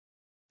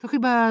To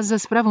chyba za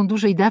sprawą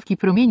dużej dawki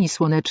promieni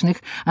słonecznych,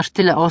 aż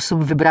tyle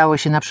osób wybrało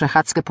się na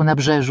przechadzkę po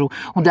nabrzeżu,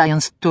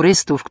 udając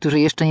turystów, którzy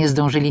jeszcze nie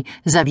zdążyli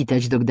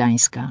zawitać do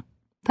Gdańska.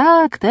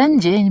 Tak,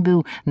 ten dzień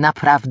był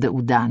naprawdę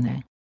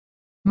udany.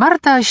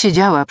 Marta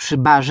siedziała przy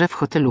barze w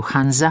hotelu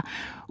Hansa,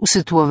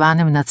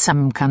 usytuowanym nad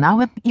samym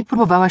kanałem, i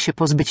próbowała się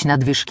pozbyć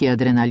nadwyżki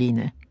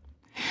adrenaliny.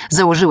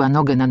 Założyła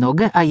nogę na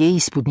nogę, a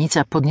jej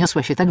spódnica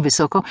podniosła się tak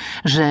wysoko,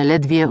 że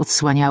ledwie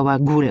odsłaniała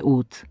górę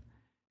ud.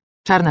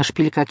 Czarna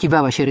szpilka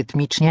kiwała się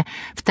rytmicznie,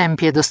 w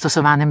tempie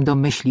dostosowanym do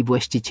myśli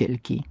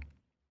właścicielki.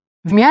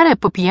 W miarę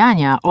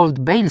popijania Old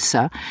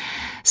Balesa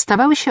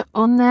stawały się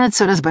one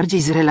coraz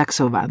bardziej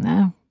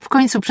zrelaksowane. W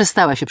końcu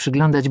przestała się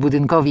przyglądać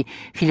budynkowi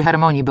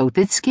Filharmonii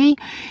Bałtyckiej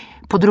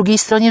po drugiej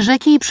stronie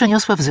rzeki i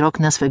przeniosła wzrok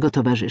na swego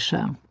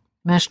towarzysza.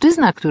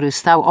 Mężczyzna, który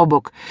stał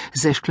obok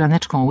ze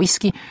szklaneczką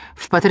whisky,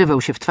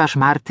 wpatrywał się w twarz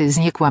Marty z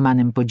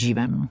niekłamanym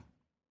podziwem.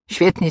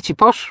 Świetnie ci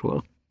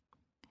poszło.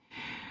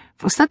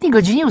 W ostatniej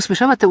godzinie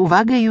usłyszała tę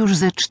uwagę już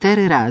ze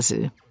 4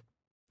 razy.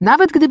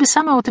 Nawet gdyby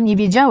sama o tym nie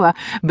wiedziała,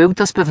 był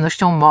to z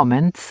pewnością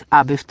moment,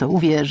 aby w to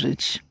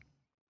uwierzyć.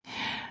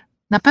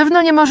 Na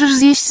pewno nie możesz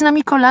zjeść z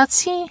nami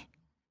kolacji?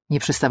 Nie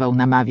przestawał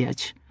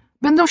namawiać.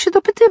 Będą się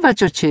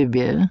dopytywać o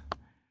ciebie.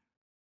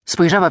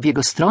 Spojrzała w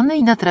jego stronę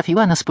i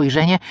natrafiła na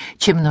spojrzenie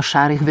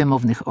ciemnoszarych,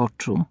 wymownych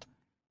oczu.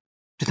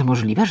 Czy to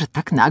możliwe, że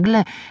tak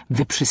nagle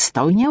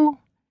wyprzystojniał?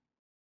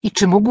 I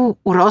czy mógł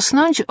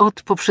urosnąć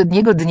od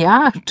poprzedniego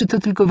dnia, czy to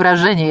tylko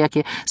wrażenie,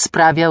 jakie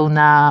sprawiał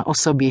na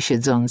osobie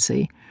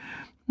siedzącej?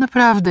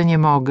 Naprawdę nie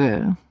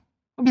mogę.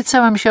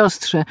 Obiecałam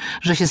siostrze,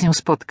 że się z nią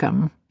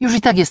spotkam. Już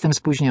i tak jestem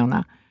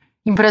spóźniona.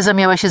 Impreza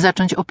miała się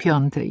zacząć o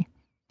 5:00.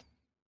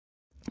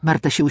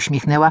 Marta się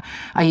uśmiechnęła,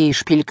 a jej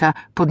szpilka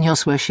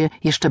podniosła się,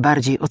 jeszcze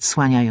bardziej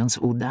odsłaniając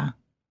uda.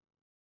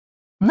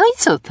 No i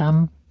co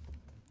tam?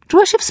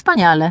 Czuła się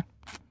wspaniale.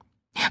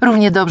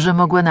 Równie dobrze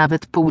mogła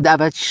nawet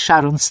poudawać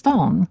Sharon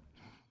Stone.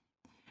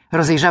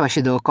 Rozejrzała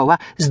się dookoła,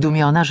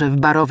 zdumiona, że w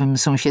barowym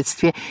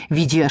sąsiedztwie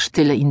widzi aż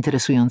tyle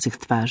interesujących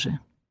twarzy.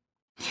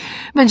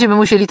 Będziemy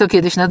musieli to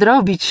kiedyś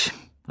nadrobić,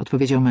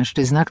 odpowiedział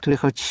mężczyzna, który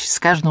choć z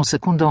każdą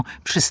sekundą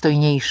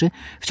przystojniejszy,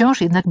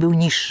 wciąż jednak był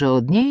niższy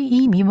od niej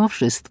i mimo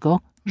wszystko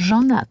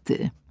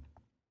żonaty.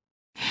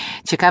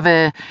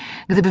 Ciekawe,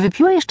 gdyby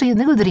wypiła jeszcze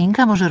jednego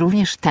drinka, może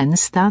również ten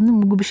stan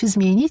mógłby się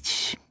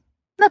zmienić?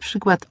 Na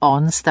przykład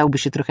on stałby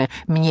się trochę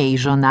mniej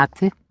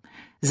żonaty,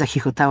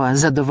 zachichotała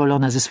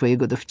zadowolona ze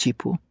swojego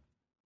dowcipu.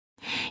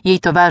 Jej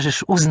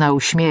towarzysz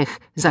uznał śmiech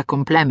za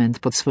komplement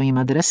pod swoim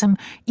adresem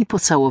i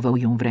pocałował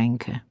ją w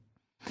rękę.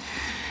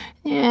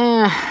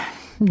 Nie,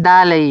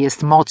 dalej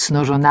jest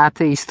mocno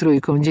żonaty i z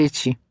 3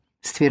 dzieci,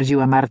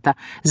 stwierdziła Marta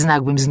z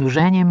nagłym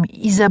znużeniem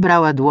i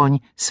zabrała dłoń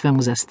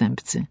swemu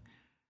zastępcy.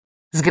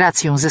 Z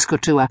gracją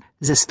zeskoczyła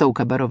ze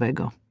stołka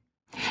barowego.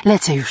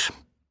 Lecę już.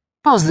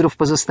 Pozdrów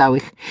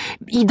pozostałych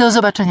i do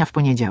zobaczenia w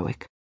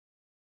poniedziałek.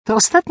 To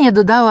ostatnie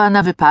dodała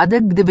na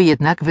wypadek, gdyby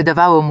jednak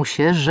wydawało mu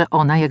się, że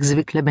ona jak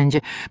zwykle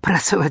będzie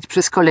pracować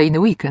przez kolejny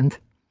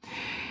weekend.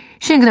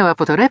 Sięgnęła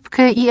po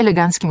torebkę i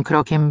eleganckim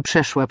krokiem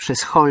przeszła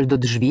przez hol do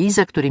drzwi,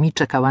 za którymi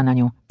czekała na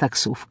nią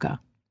taksówka.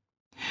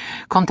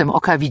 Kątem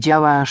oka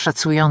widziała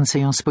szacujące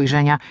ją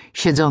spojrzenia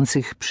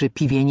siedzących przy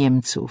piwie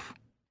Niemców.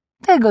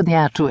 Tego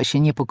dnia czuła się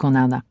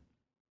niepokonana.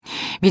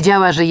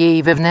 Wiedziała, że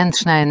jej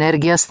wewnętrzna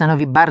energia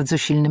stanowi bardzo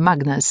silny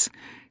magnes.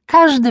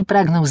 Każdy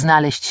pragnął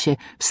znaleźć się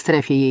w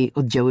strefie jej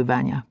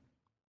oddziaływania.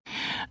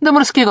 Do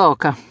Morskiego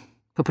Oka,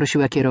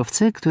 poprosiła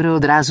kierowcę, który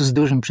od razu z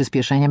dużym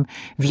przyspieszeniem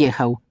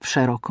wjechał w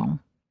szeroką.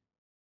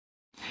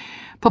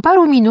 Po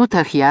paru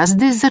minutach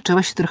jazdy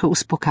zaczęła się trochę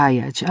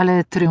uspokajać,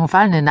 ale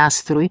triumfalny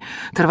nastrój,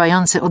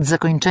 trwający od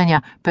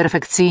zakończenia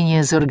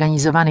perfekcyjnie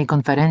zorganizowanej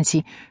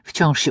konferencji,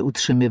 wciąż się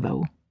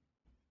utrzymywał.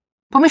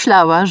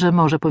 Pomyślała, że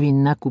może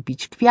powinna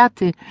kupić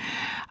kwiaty,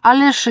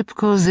 ale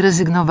szybko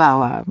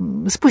zrezygnowała.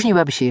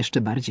 Spóźniłaby się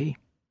jeszcze bardziej.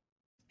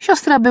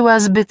 Siostra była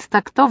zbyt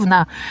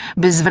taktowna,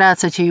 by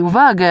zwracać jej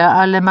uwagę,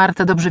 ale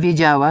Marta dobrze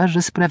wiedziała,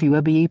 że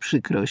sprawiłaby jej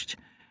przykrość.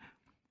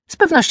 Z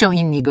pewnością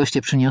inni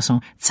goście przyniosą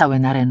całe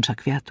naręcza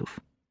kwiatów.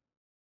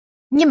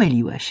 Nie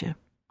myliła się.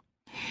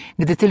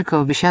 Gdy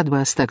tylko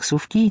wysiadła z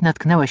taksówki,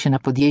 natknęła się na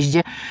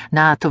podjeździe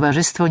na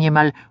towarzystwo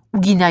niemal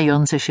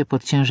uginające się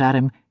pod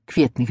ciężarem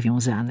kwietnych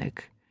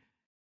wiązanek.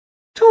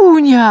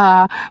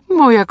 Tunia,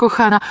 moja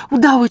kochana,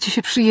 udało ci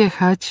się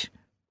przyjechać.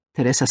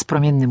 Teresa z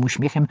promiennym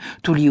uśmiechem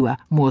tuliła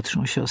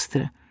młodszą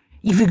siostrę.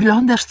 I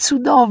wyglądasz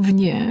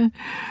cudownie.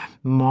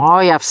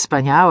 Moja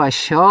wspaniała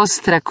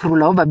siostra,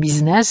 królowa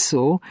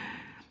biznesu.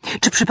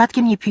 Czy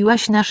przypadkiem nie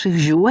piłaś naszych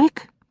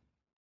ziółek?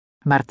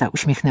 Marta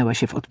uśmiechnęła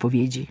się w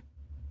odpowiedzi.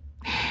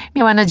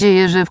 Miała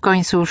nadzieję, że w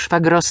końcu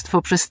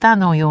szwagrostwo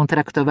przestaną ją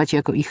traktować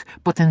jako ich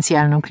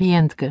potencjalną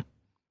klientkę.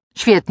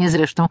 Świetnie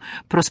zresztą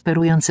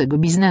prosperującego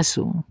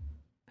biznesu.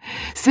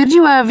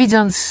 Stwierdziła,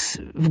 widząc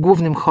w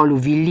głównym holu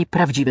willi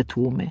prawdziwe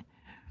tłumy.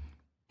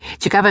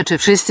 Ciekawe, czy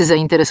wszyscy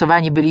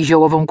zainteresowani byli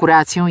ziołową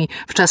kuracją i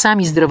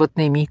wczasami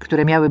zdrowotnymi,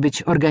 które miały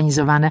być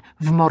organizowane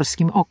w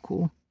Morskim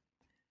Oku.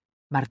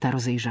 Marta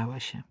rozejrzała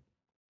się.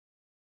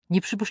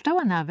 Nie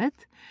przypuszczała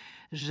nawet,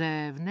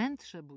 że wnętrze